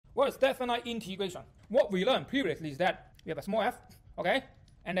What is definite integration? What we learned previously is that we have a small f, okay?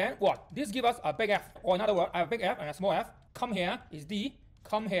 And then what? This gives us a big F. Or in other words, I have a big F and a small f. Come here is D,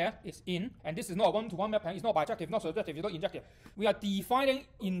 come here is in, and this is not a one-to-one mapping, it's not bijective, not surjective, it's not injective. We are defining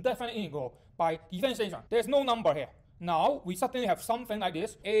indefinite integral by differentiation. There's no number here. Now, we suddenly have something like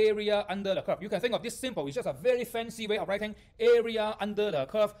this, area under the curve. You can think of this simple, it's just a very fancy way of writing area under the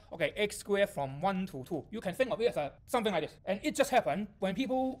curve, okay, x squared from 1 to 2. You can think of it as something like this. And it just happened, when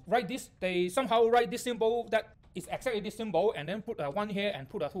people write this, they somehow write this symbol that is exactly this symbol and then put a 1 here and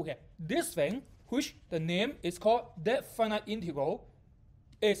put a 2 here. This thing, which the name is called definite integral,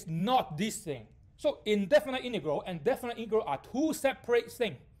 is not this thing. So indefinite integral and definite integral are two separate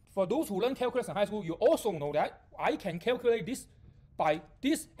things. For those who learn calculus in high school, you also know that I can calculate this by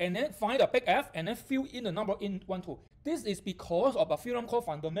this and then find a big F and then fill in the number in 1, 2. This is because of a theorem called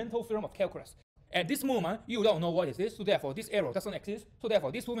fundamental theorem of calculus. At this moment, you don't know what is this, so therefore this arrow doesn't exist, so therefore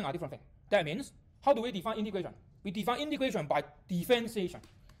these two things are different things. That means, how do we define integration? We define integration by differentiation.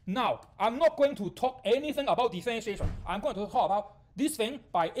 Now, I'm not going to talk anything about differentiation. I'm going to talk about this thing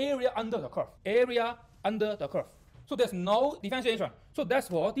by area under the curve. Area under the curve. So there's no differentiation. So that's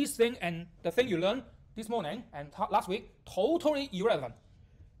for this thing and the thing you learned this morning and last week, totally irrelevant.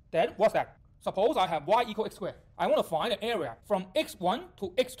 Then what's that? Suppose I have y equals x squared. I want to find an area from x1 to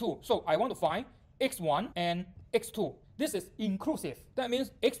x2. So I want to find x1 and x2. This is inclusive. That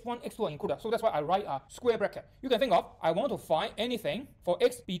means x1, x2 are included. So that's why I write a square bracket. You can think of, I want to find anything for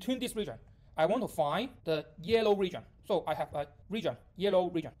x between this region. I want to find the yellow region. So I have a region, yellow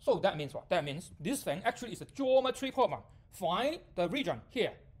region. So that means what? That means this thing actually is a geometry problem. Find the region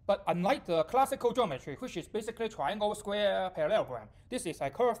here. But unlike the classical geometry, which is basically triangle, square, parallelogram, this is a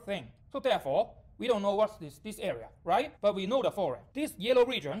curved thing. So therefore, we don't know what's this area, right? But we know the following. This yellow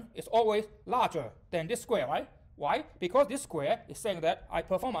region is always larger than this square, right? Why? Because this square is saying that I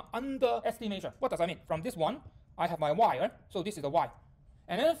perform an underestimation. What does that mean? From this one, I have my y, right? So this is the y.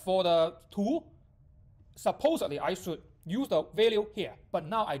 And then for the 2, supposedly I should use the value here, but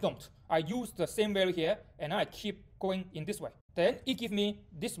now I don't. I use the same value here, and I keep going in this way. Then it gives me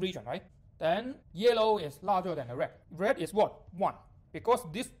this region, right? Then yellow is larger than the red. Red is what? 1. Because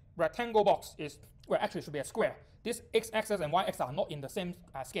this rectangle box is, well, actually should be a square. This x-axis and y-axis are not in the same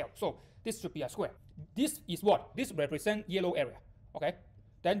scale. So this should be a square. This is what? This represents yellow area, okay?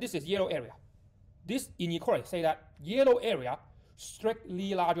 Then this is yellow area. This inequality say that yellow area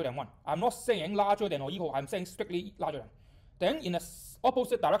strictly larger than 1. I'm not saying larger than or equal, I'm saying strictly larger than. Then in the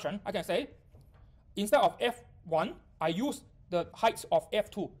opposite direction, I can say, instead of f1, I use the height of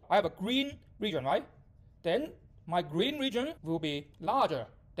f2. I have a green region, right? Then my green region will be larger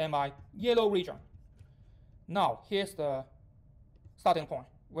than my yellow region. Now, here's the starting point.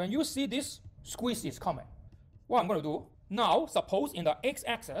 When you see this squeeze is coming, what I'm going to do, now suppose in the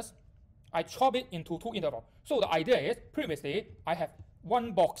x-axis, I chop it into 2 intervals. So the idea is, previously, I have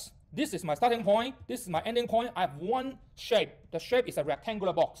one box. This is my starting point, this is my ending point. I have one shape. The shape is a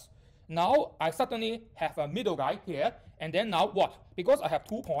rectangular box. Now, I suddenly have a middle guy here, and then now what? Because I have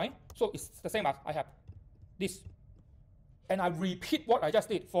 2 points, so it's the same as I have this. And I repeat what I just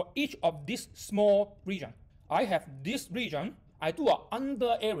did for each of this small region. I have this region, I do an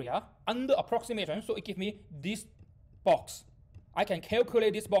under area, under approximation, so it gives me this box. I can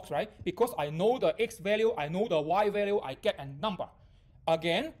calculate this box, right? Because I know the x value, I know the y value, I get a number.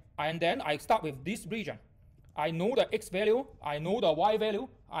 Again, and then I start with this region. I know the x value, I know the y value,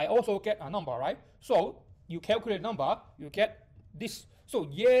 I also get a number, right? So you calculate number, you get this. So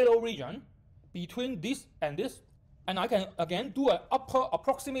yellow region between this, and I can again do an upper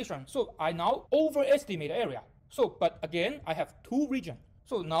approximation. So I now overestimate the area. So, but again, I have 2 regions.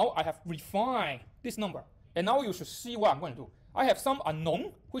 So now I have refined this number. And now you should see what I'm going to do. I have some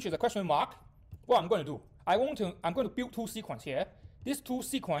unknown, which is a question mark. What I'm going to do, I'm going to build 2 sequences here. These 2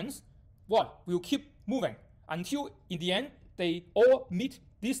 sequences, what, will keep moving until in the end they all meet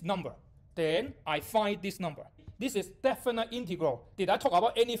this number. Then I find this number. This is definite integral. Did I talk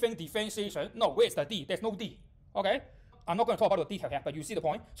about anything differentiation? No, where's the d? There's no d. Okay? I'm not going to talk about the detail here, but you see the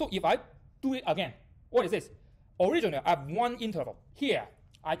point. So if I do it again, what is this? Originally, I have 1 interval. Here,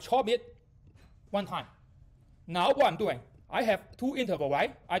 I chop it 1 time. Now what I'm doing, I have 2 intervals,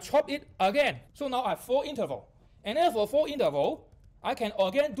 right? I chop it again. So now I have 4 intervals. And then for 4 intervals, I can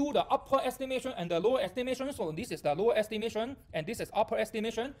again do the upper estimation and the lower estimation. So this is the lower estimation and this is upper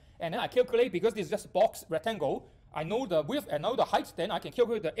estimation. And then I calculate, because this is just box rectangle, I know the width and know the height, then I can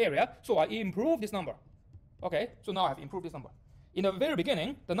calculate the area. So I improve this number. Okay, so now I have improved this number. In the very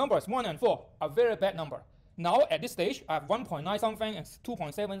beginning, the number is 1 and 4, a very bad number. Now at this stage, I have 1.9 something and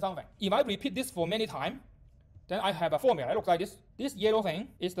 2.7 something. If I repeat this for many times, then I have a formula. It looks like this. This yellow thing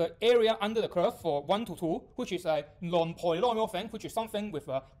is the area under the curve for 1 to 2, which is a non-polynomial thing, which is something with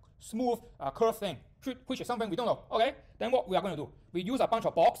a smooth curve thing, which is something we don't know. Okay, then what we are going to do? We use a bunch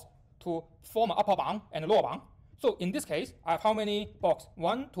of boxes to form an upper bound and a lower bound. So in this case, I have how many boxes?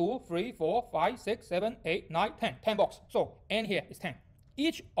 1, 2, 3, 4, 5, 6, 7, 8, 9, 10. 10 boxes. So n here is 10.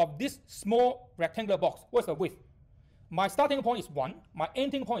 Each of this small rectangular box, what's the width? My starting point is 1, my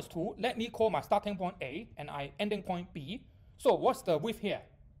ending point is 2. Let me call my starting point A and my ending point B. So what's the width here?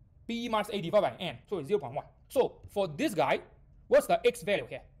 B minus A divided by n, so it's 0.1. So for this guy, what's the x value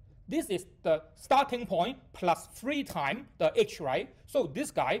here? This is the starting point plus 3 times the h, right? So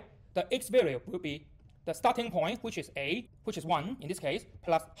this guy, the x value will be the starting point, which is A, which is 1 in this case,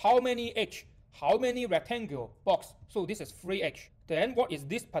 plus how many h? How many rectangle box? So this is 3h. Then what is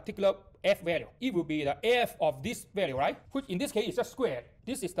this particular f value? It will be the f of this value, right? Which in this case is just squared.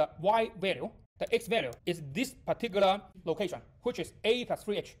 This is the y value. The x value is this particular location, which is a plus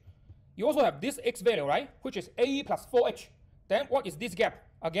 3h. You also have this x value, right? Which is a plus 4h. Then what is this gap?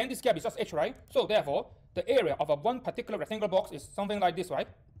 Again, this gap is just h, right? So therefore, the area of a one particular rectangular box is something like this, right?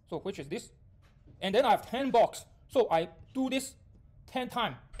 So which is this? And then I have 10 boxes. So I do this 10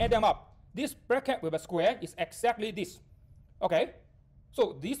 times, add them up. This bracket with a square is exactly this. Okay?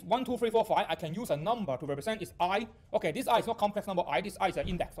 So this 1, 2, 3, 4, 5, I can use a number to represent is I. Okay, this I is not complex number I, this I is an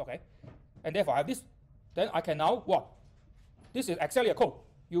index, okay? And therefore I have this. Then I can now what? This is exactly a code.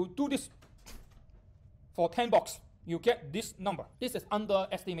 You do this for 10 boxes, you get this number. This is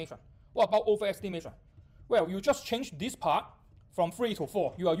underestimation. What about overestimation? Well, you just change this part from 3 to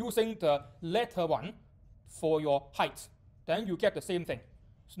 4. You are using the letter 1 for your height. Then you get the same thing.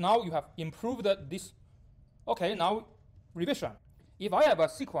 So now you have improved this. Okay, now revision. If I have a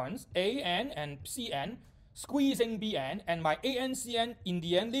sequence AN and CN squeezing BN and my AN CN in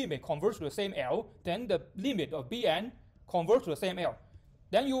the end limit converts to the same L, then the limit of BN converts to the same L.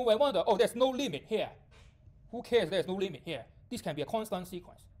 Then you will wonder, oh, there's no limit here. Who cares there's no limit here? This can be a constant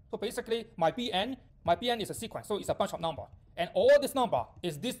sequence. So basically my BN is a sequence, so it's a bunch of numbers. And all this number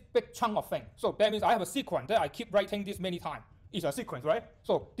is this big chunk of thing. So that means I have a sequence that I keep writing this many times. It's a sequence, right?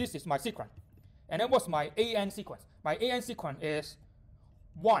 So this is my sequence. And then what's my AN sequence? My AN sequence is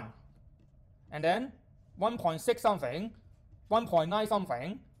 1, and then 1.6 something, 1.9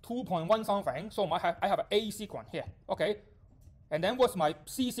 something, 2.1 something. So I have an A sequence here, okay? And then what's my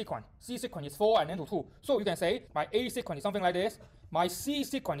C sequence? C sequence is 4 and then to 2. So you can say my A sequence is something like this, my C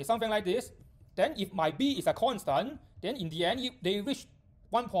sequence is something like this. Then if my B is a constant, then in the end, if they reach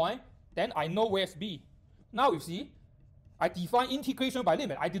 1 point, then I know where's B. Now you see, I define integration by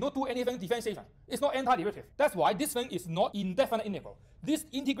limit. I did not do anything differentiation. It's not antiderivative. That's why this thing is not indefinite interval. This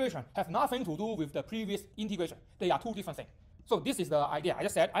integration have nothing to do with the previous integration. They are two different things. So this is the idea. I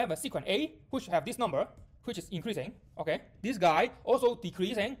just said I have a sequence A, which have this number, which is increasing. Okay. This guy also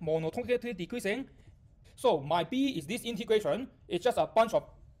decreasing, monotonically decreasing. So my B is this integration. It's just a bunch of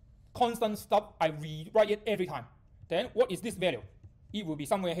constant stuff. I rewrite it every time. Then what is this value? It will be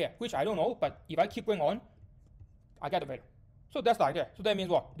somewhere here, which I don't know. But if I keep going on, I get the value. So that's the idea. So that means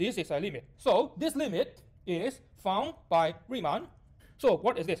what? This is a limit. So this limit is found by Riemann. So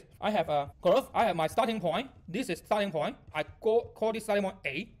what is this? I have a curve. I have my starting point. This is starting point. I call this starting point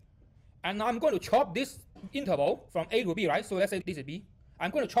A. And I'm going to chop this interval from A to B, right? So let's say this is B.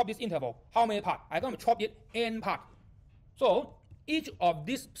 I'm going to chop this interval. How many parts? I'm going to chop it n part. So each of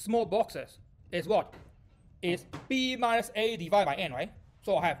these small boxes is what? Is B minus A divided by n, right?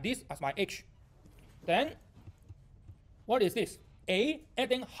 So I have this as my H. Then what is this? A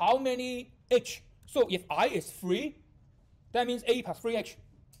adding how many H? So if I is 3, that means A plus 3H.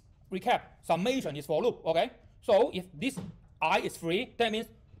 Recap, summation is for loop, okay? So if this I is 3, that means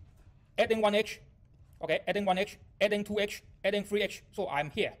adding 1H, okay? Adding 1H, adding 2H, adding 3H. So I'm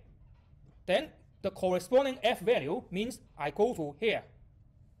here. Then the corresponding F value means I go to here,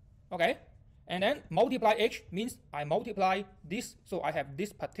 okay? And then multiply H means I multiply this, so I have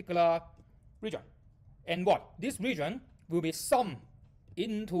this particular region. And what? This region will be summed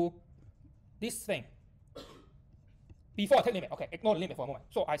into this thing. Before I take limit, okay, ignore the limit for a moment.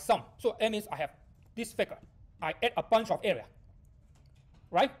 So I sum. So that means I have this figure. I add a bunch of area,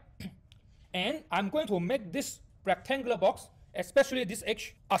 right? And I'm going to make this rectangular box, especially this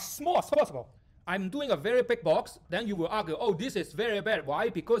H, as small as possible. I'm doing a very big box, then you will argue, oh, this is very bad. Why?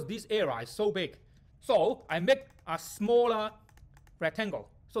 Because this area is so big. So I make a smaller rectangle.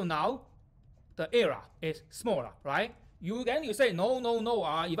 So now the area is smaller, right? Then you say, no,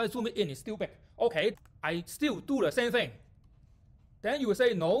 if I zoom it in, it's still big. Okay, I still do the same thing. Then you will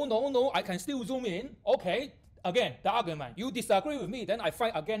say, no, I can still zoom in. Okay, again, the argument. You disagree with me, then I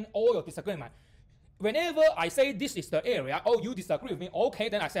fight again all your disagreement. whenever I say this is the area, oh, you disagree with me, okay,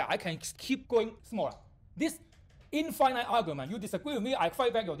 then I say I can keep going smaller. This infinite argument, you disagree with me, I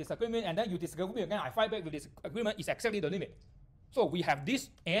fight back your disagreement, and then you disagree with me again, I fight back your disagreement, is exactly the limit. So we have this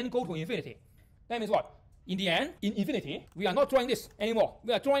n go to infinity. That means what? In the end, in infinity, we are not drawing this anymore.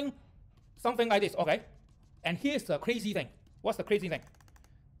 We are drawing something like this, okay? And here's the crazy thing. What's the crazy thing?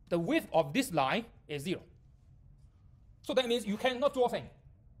 The width of this line is 0. So that means you cannot draw thing.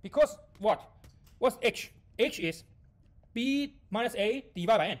 Because what? What's h? H is b minus a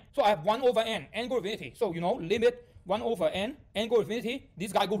divided by n. So I have 1 over n, n go to infinity. So, you know, limit 1 over n, n go to infinity,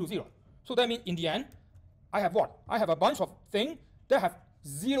 this guy go to 0. So that means in the end, I have what? I have a bunch of things that have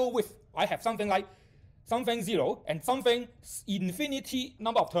 0 width. I have something like something 0 and something infinity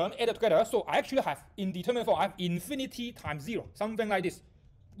number of terms added together. So I actually have in determinant form, I have infinity times 0, something like this.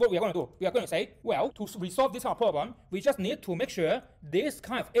 What we are going to do? We are going to say, well, to resolve this kind of problem, we just need to make sure this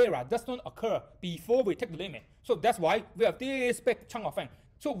kind of error does not occur before we take the limit. So that's why we have this big chunk of thing.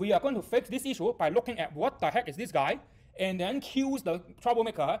 So we are going to fix this issue by looking at what the heck is this guy, and then choose the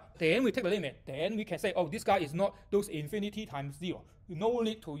troublemaker, then we take the limit. Then we can say, oh, this guy is not those infinity times 0. No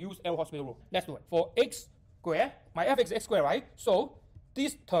need to use L-Hospital rule. Let's do it. For x squared, my f is x squared, right? So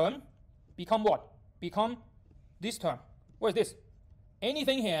this term become what? Become this term. What is this?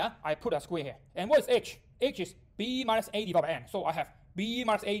 Anything here, I put a square here. And what is h? H is b minus a divided by n. So I have b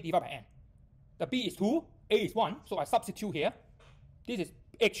minus a divided by n. The b is 2, a is 1, so I substitute here. This is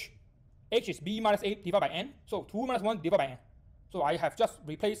h. H is b minus a divided by n. So 2 minus 1 divided by n. So I have just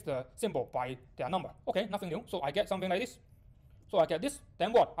replaced the symbol by their number. Okay, nothing new. So I get something like this. So I get this.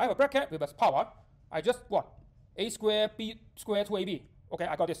 Then what? I have a bracket with a power. I just what? A squared b squared 2ab. Okay,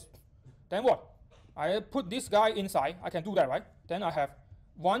 I got this. Then what? I put this guy inside. I can do that, right? Then I have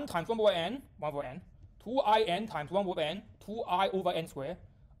 1 times 1 over n, 1 over n. 2in times 1 over n, 2I over n squared.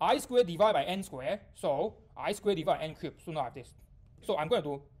 I squared divided by n squared. So I squared divided by n cubed. So now I have this. So I'm going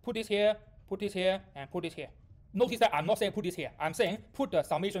to put this here, and put this here. Notice that I'm not saying put this here. I'm saying put the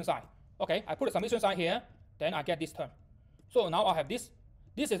summation sign. Okay, I put the summation sign here, then I get this term. So now I have this.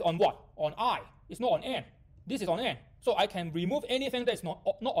 This is on what? On I. It's not on n. This is on n. So I can remove anything that is not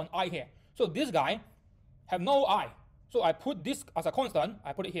on I here. So this guy have no I. So I put this as a constant.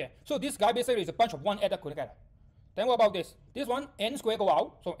 I put it here. So this guy basically is a bunch of 1 added together. Then what about this? This one, n squared go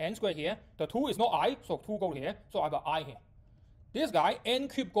out. So n squared here. The 2 is not I. So 2 go here. So I have an I here. This guy, n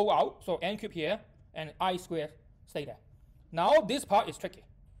cubed go out. So n cubed here. And I squared stay there. Now this part is tricky.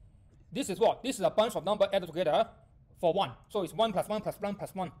 This is what? This is a bunch of numbers added together for 1. So it's 1 plus 1 plus 1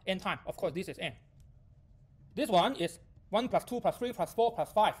 plus 1 n time. Of course, this is n. This one is 1 plus 2 plus 3 plus 4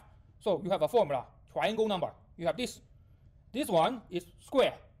 plus 5. So you have a formula, triangle number. You have this. This one is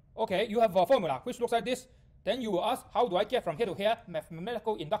square. Okay, you have a formula which looks like this. Then you will ask, how do I get from here to here?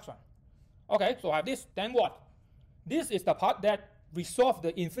 Mathematical induction. Okay, so I have this. Then what? This is the part that resolves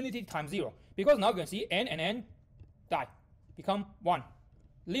the infinity times 0. Because now you can see n and n die. Become 1.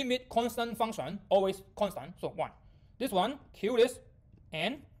 Limit constant function, always constant, so 1. This one, kill this,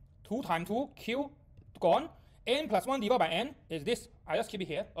 n, 2 times 2, kill, gone. N plus 1 divided by n is this. I just keep it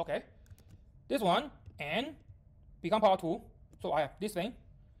here, okay. This one, n, become power 2. So I have this thing.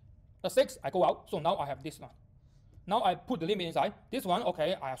 The 6, I go out, so now I have this one. Now I put the limit inside. This one,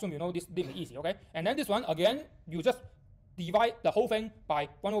 okay, I assume you know this limit easy, okay. And then this one, again, you just divide the whole thing by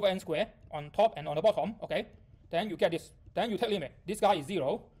 1 over n squared on top and on the bottom, okay. Then you get this. Then you take limit. This guy is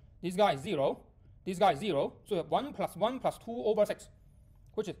 0. This guy is 0. This guy is 0. So you have 1 plus 1 plus 2 over 6,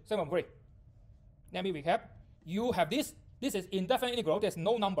 which is 7 over 3. Let me recap. You have this. This is indefinite integral. There's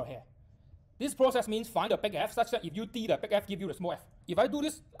no number here. This process means find the big F such that if you d the big F, give you the small f. If I do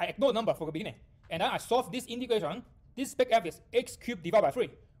this, I ignore the number from the beginning. And then I solve this integration. This big F is x cubed divided by 3.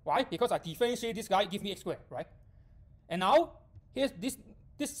 Why? Because I differentiate this guy, give me x squared, right? And now, here's this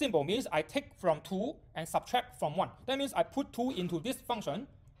symbol means I take from 2 and subtract from 1. That means I put 2 into this function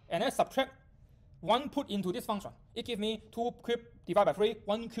and then subtract 1 put into this function. It gives me 2 cubed divided by 3,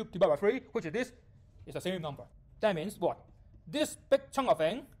 1 cubed divided by 3, which is this. It's the same number. That means what? This big chunk of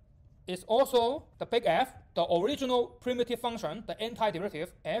thing is also the big F, the original primitive function, the antiderivative,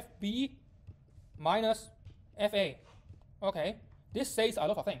 fb minus fa. Okay, this says a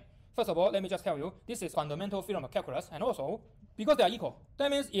lot of things. First of all, let me just tell you, this is fundamental theorem of calculus, and also, because they are equal,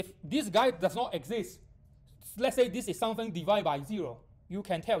 that means if this guy does not exist, let's say this is something divided by 0, you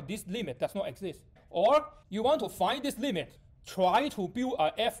can tell this limit does not exist. Or you want to find this limit, try to build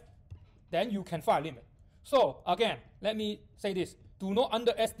a f, then you can find a limit. So again, let me say this, do not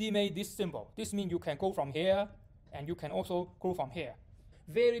underestimate this symbol. This means you can go from here, and you can also go from here.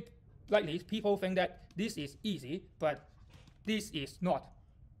 Very likely, people think that this is easy, but this is not.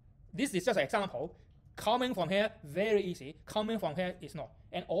 This is just an example. Coming from here, very easy. Coming from here is not.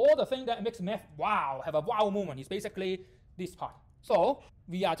 And all the thing that makes math, wow, have a wow moment is basically this part. So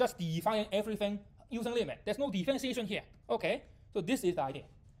we are just defining everything using limit. There's no differentiation here. Okay, so this is the idea.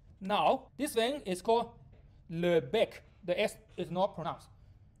 Now, this thing is called Lebesgue. The S is not pronounced.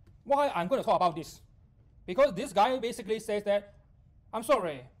 Why I'm going to talk about this? Because this guy basically says that, I'm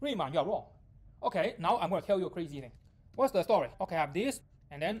sorry, Riemann, you're wrong. Okay, now I'm going to tell you a crazy thing. What's the story? Okay, I have this,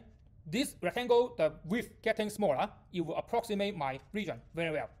 and then this rectangle, the width getting smaller, it will approximate my region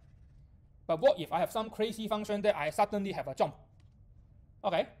very well. But what if I have some crazy function that I suddenly have a jump?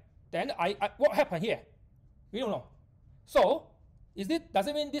 Okay, then what happened here? We don't know. So, does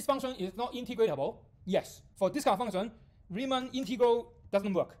it mean this function is not integratable? Yes. For this kind of function, Riemann integral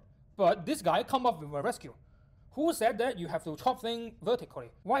doesn't work. But this guy come up with a rescue. Who said that you have to chop things vertically?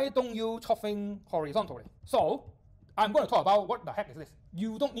 Why don't you chop things horizontally? So, I'm going to talk about what the heck is this.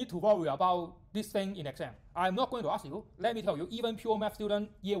 You don't need to worry about this thing in exam. I'm not going to ask you. Let me tell you, even pure math student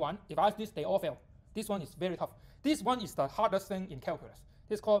year 1, if I ask this, they all fail. This one is very tough. This one is the hardest thing in calculus.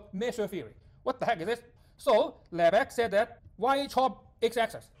 This is called measure theory. What the heck is this? So, Lebesgue said that, why chop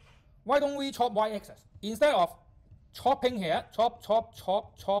x-axis? Why don't we chop y-axis? Instead of chopping here, chop, chop,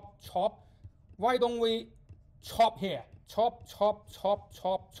 chop, chop, chop, why don't we chop here? Chop, chop, chop,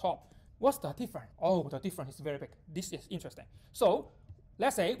 chop, chop. What's the difference? Oh, the difference is very big. This is interesting. So,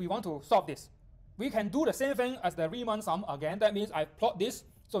 let's say we want to solve this. We can do the same thing as the Riemann sum again. That means I plot this.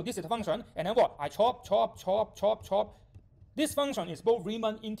 So this is the function. And then what? I chop, chop, chop, chop, chop. This function is both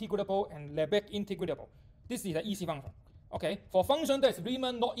Riemann integratable and Lebesgue integratable. This is an easy function. Okay, for function that is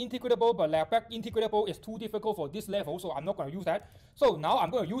Riemann not integratable but Lebesgue integratable is too difficult for this level, so I'm not going to use that. So now I'm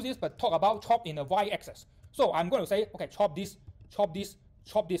going to use this but talk about chop in the y-axis. So I'm going to say, okay, chop this, chop this,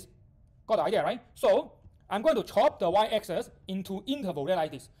 chop this. Got the idea, right? So I'm going to chop the y-axis into interval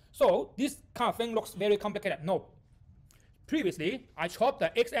like this. So this kind of thing looks very complicated. No. Previously, I chopped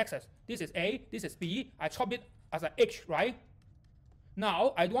the x-axis. This is A, this is B. I chopped it as an H, right?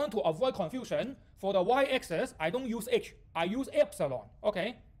 Now, I want to avoid confusion. For the y-axis, I don't use H. I use epsilon,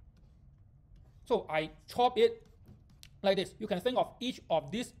 okay? So I chop it like this. You can think of each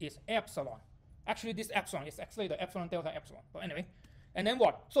of this is epsilon. Actually, this epsilon is actually the epsilon delta epsilon. But anyway, and then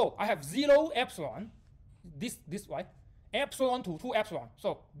what? So I have 0 epsilon, this way, epsilon to 2 epsilon.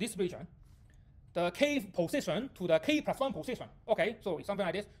 So this region, the k position to the k plus 1 position. Okay, so it's something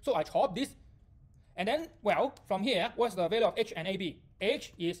like this. So I chop this. And then, well, from here, what's the value of h and ab?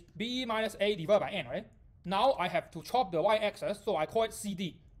 H is b minus a divided by n, right? Now I have to chop the y-axis, so I call it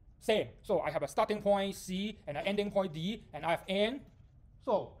CD. Same. So I have a starting point C and an ending point D, and I have n.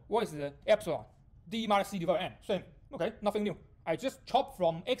 So what is the epsilon? D minus C divided by n. Same. Okay, nothing new. I just chop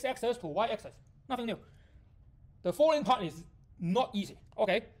from x-axis to y-axis. Nothing new. The following part is not easy.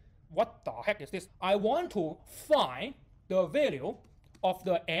 Okay, what the heck is this? I want to find the value of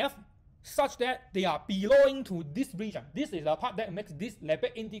the f such that they are belonging to this region. This is the part that makes this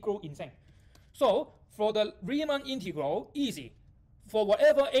Lebesgue integral insane. So for the Riemann integral, easy. For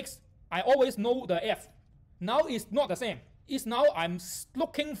whatever x, I always know the f. Now it's not the same. It's now I'm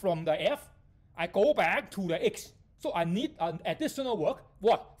looking from the f, I go back to the x. So I need an additional work.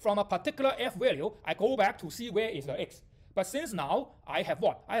 What? From a particular f value, I go back to see where is the x. But since now I have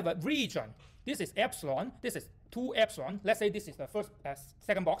what? I have a region. This is epsilon. This is 2 epsilon. Let's say this is the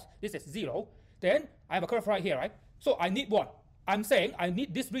second box. This is 0. Then I have a curve right here, right? So I need what? I'm saying I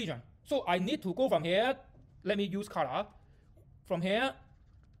need this region. So I need to go from here. Let me use color. From here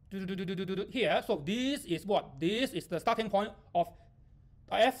to here. So this is what? This is the starting point of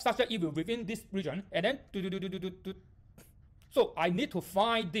f such that it will within this region. And then so I need to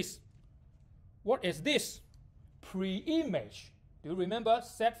find this. What is this? Pre-image. Do you remember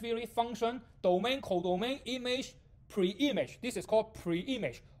set theory, function, domain, codomain, image, pre-image? This is called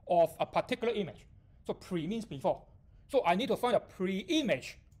pre-image of a particular image. So pre means before. So I need to find a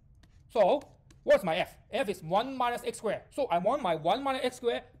pre-image. So what's my f? F is 1 minus x squared. So I want my 1 minus x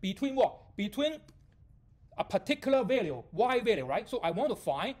squared between what? Between a particular value, y value, right? So I want to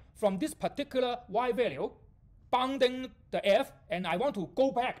find from this particular y value, bounding the f, and I want to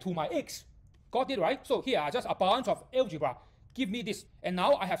go back to my x. Got it, right? So here are just a bunch of algebra. Give me this. And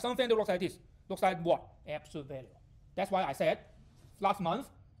now I have something that looks like this. Looks like what? Absolute value. That's why I said last month,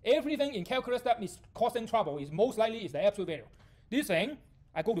 everything in calculus that is causing trouble is most likely is the absolute value. This thing,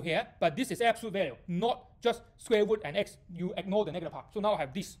 I go to here, but this is absolute value, not just square root and x. You ignore the negative part. So now I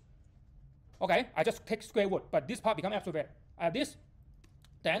have this. Okay, I just take square root, but this part becomes absolute value. I have this.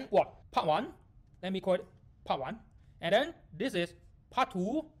 Then what? Part 1. Let me call it part 1. And then this is part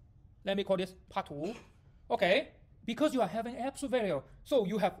 2. Let me call this part 2. Okay. Because you are having absolute value, so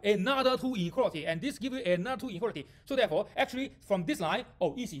you have another two inequality, and this gives you another two inequality. So therefore, actually from this line,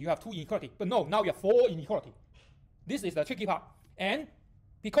 oh easy, you have two inequality. But no, now you have four inequality. This is the tricky part. And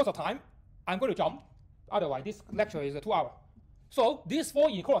because of time, I'm going to jump. Otherwise, this lecture is 2 hours. So this four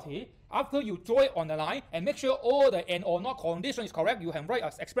inequality, after you draw it on the line and make sure all the and or not condition is correct, you can write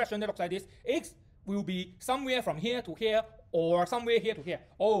an expression that looks like this. X will be somewhere from here to here or somewhere here to here.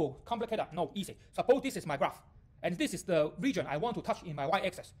 Oh, complicated? No, easy. Suppose this is my graph. And this is the region I want to touch in my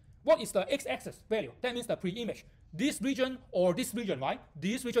y-axis. What is the x-axis value? That means the pre-image. This region or this region, right?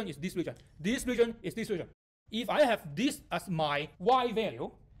 This region is this region. This region is this region. If I have this as my y value,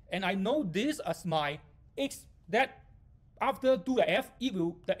 and I know this as my x, that after do the f,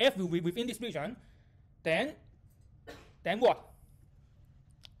 the f will be within this region, then what?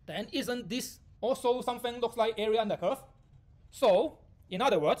 Then isn't this also something looks like area under curve? So, in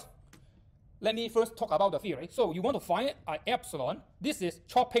other words, let me first talk about the theory. So you want to find an epsilon. This is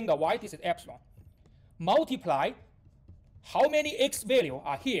chopping the y, this is epsilon. Multiply how many x value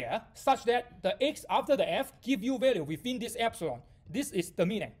are here such that the x after the f give you value within this epsilon. This is the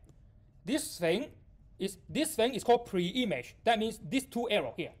meaning. This thing is called pre-image. That means these two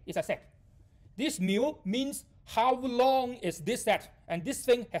arrows here is a set. This mu means how long is this set, and this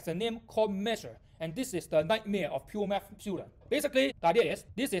thing has a name called measure. And this is the nightmare of pure math student. Basically, the idea is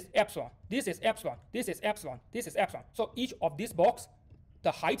this is epsilon, this is epsilon, this is epsilon, this is epsilon. So each of these box,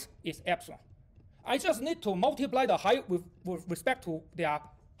 the height is epsilon. I just need to multiply the height with respect to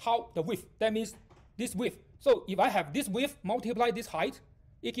the width. That means this width. So if I have this width multiply this height,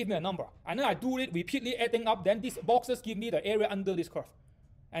 it gives me a number. And then I do it repeatedly adding up, then these boxes give me the area under this curve.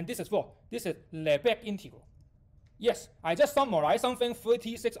 And this is what? This is Lebesgue integral. Yes, I just summarized something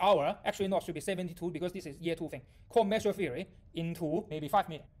 36 hours, actually not, should be 72 because this is year 2 thing, called measure theory into maybe 5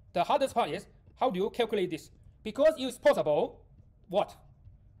 minutes. The hardest part is, how do you calculate this? Because it's possible, what?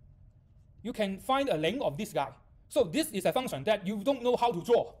 You can find a length of this guy. So this is a function that you don't know how to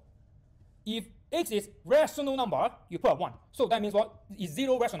draw. If x is rational number, you put a 1. So that means what? Is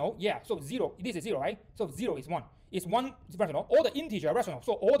 0 rational? Yeah, so 0, this is 0, right? So 0 is 1. Is 1 rational? All the integer are rational.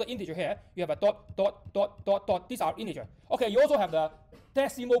 So all the integer here, you have a dot, dot, dot, dot, dot. These are integer. Okay, you also have the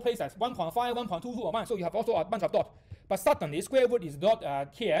decimal places, 1.5, 1.22, or 1. So you have also a bunch of dots. But suddenly square root is not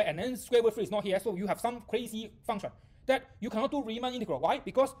here, and then square root 3 is not here. So you have some crazy function that you cannot do Riemann integral. Why?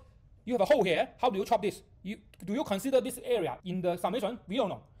 Because you have a hole here. How do you chop this? Do you consider this area in the summation? We don't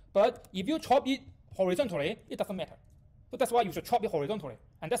know. But if you chop it horizontally, it doesn't matter. So that's why you should chop it horizontally.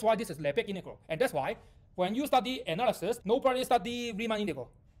 And that's why this is Lebesgue integral. And that's why when you study analysis, nobody study Riemann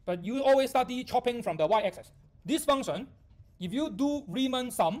integral. But you always study chopping from the y-axis. This function, if you do Riemann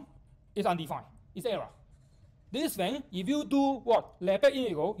sum, is undefined. It's error. This thing, if you do what? Lebesgue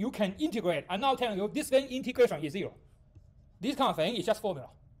integral, you can integrate. I'm now telling you, this thing integration is 0. This kind of thing is just formula.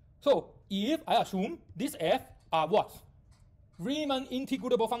 So if I assume this f are what? Riemann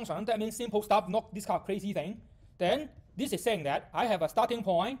integrable function, that means simple stuff, not this kind of crazy thing. Then this is saying that I have a starting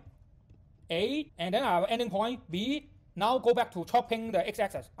point A, and then I have an ending point B. Now go back to chopping the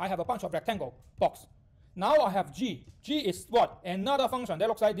x-axis. I have a bunch of rectangle box. Now I have G. G is what? Another function that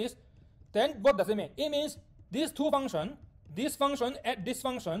looks like this. Then what does it mean? It means these two functions, this function add this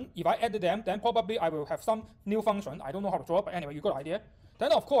function, if I add them, then probably I will have some new function. I don't know how to draw, but anyway, you got the idea.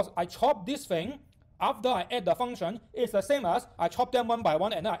 Then of course, I chop this thing. After I add the function, it's the same as I chop them one by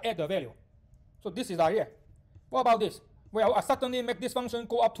one and then I add the value. So this is the idea. What about this? Well, I suddenly make this function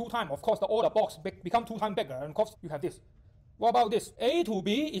go up 2 times. Of course, all the box become 2 times bigger, and of course, you have this. What about this? A to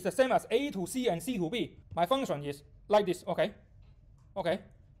B is the same as A to C and C to B. My function is like this, okay? Okay.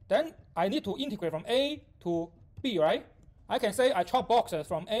 Then I need to integrate from A to B, right? I can say I chop boxes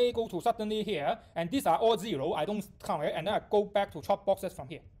from A, go to suddenly here, and these are all 0. I don't count it, and then I go back to chop boxes from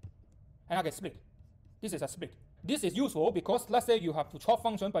here. And I can split. This is a split. This is useful because let's say you have to chop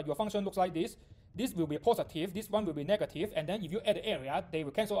function, but your function looks like this. This will be positive, this one will be negative, and then if you add the area, they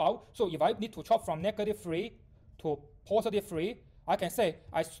will cancel out. So if I need to chop from -3 to +3, I can say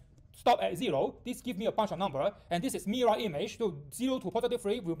I stop at 0. This gives me a bunch of number, and this is mirror image. So 0 to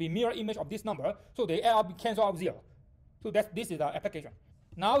 +3 will be mirror image of this number. So they add up, cancel out 0. So this is the application.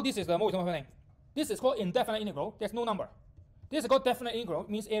 Now this is the most important thing. This is called indefinite integral. There's no number. This is called definite integral,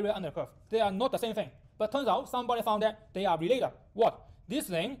 means area under curve. They are not the same thing. But turns out somebody found that they are related. What? This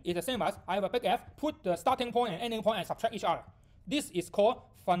thing is the same as I have a big F, put the starting point and ending point and subtract each other. This is called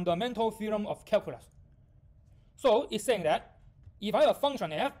fundamental theorem of calculus. So it's saying that if I have a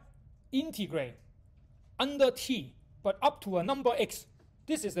function f, integrate under t, but up to a number x,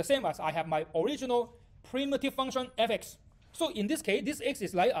 this is the same as I have my original primitive function fx. So in this case, this x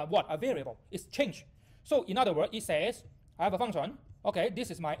is like a what? A variable. It's changed. So in other words, it says I have a function, okay,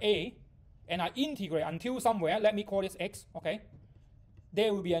 this is my a, and I integrate until somewhere, let me call this x, okay.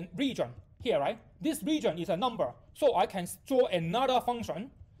 There will be a region here, right? This region is a number, so I can draw another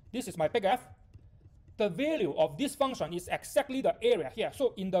function. This is my big F. The value of this function is exactly the area here.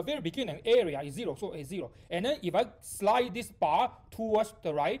 So in the very beginning, area is 0, so it's 0. And then if I slide this bar towards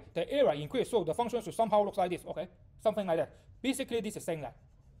the right, the area increases, so the function should somehow look like this, okay? Something like that. Basically, this is saying that.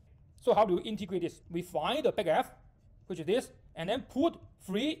 So how do we integrate this? We find the big F, which is this, and then put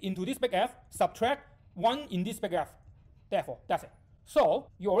 3 into this big F, subtract 1 in this big F. Therefore, that's it. So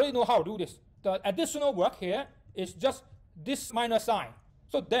you already know how to do this. The additional work here is just this minus sign.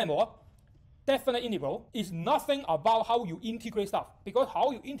 So therefore, definite integral is nothing about how you integrate stuff, because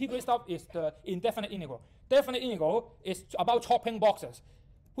how you integrate stuff is the indefinite integral. Definite integral is about chopping boxes,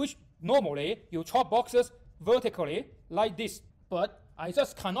 which normally you chop boxes vertically like this. But I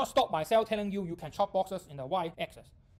just cannot stop myself telling you you can chop boxes in the y-axis.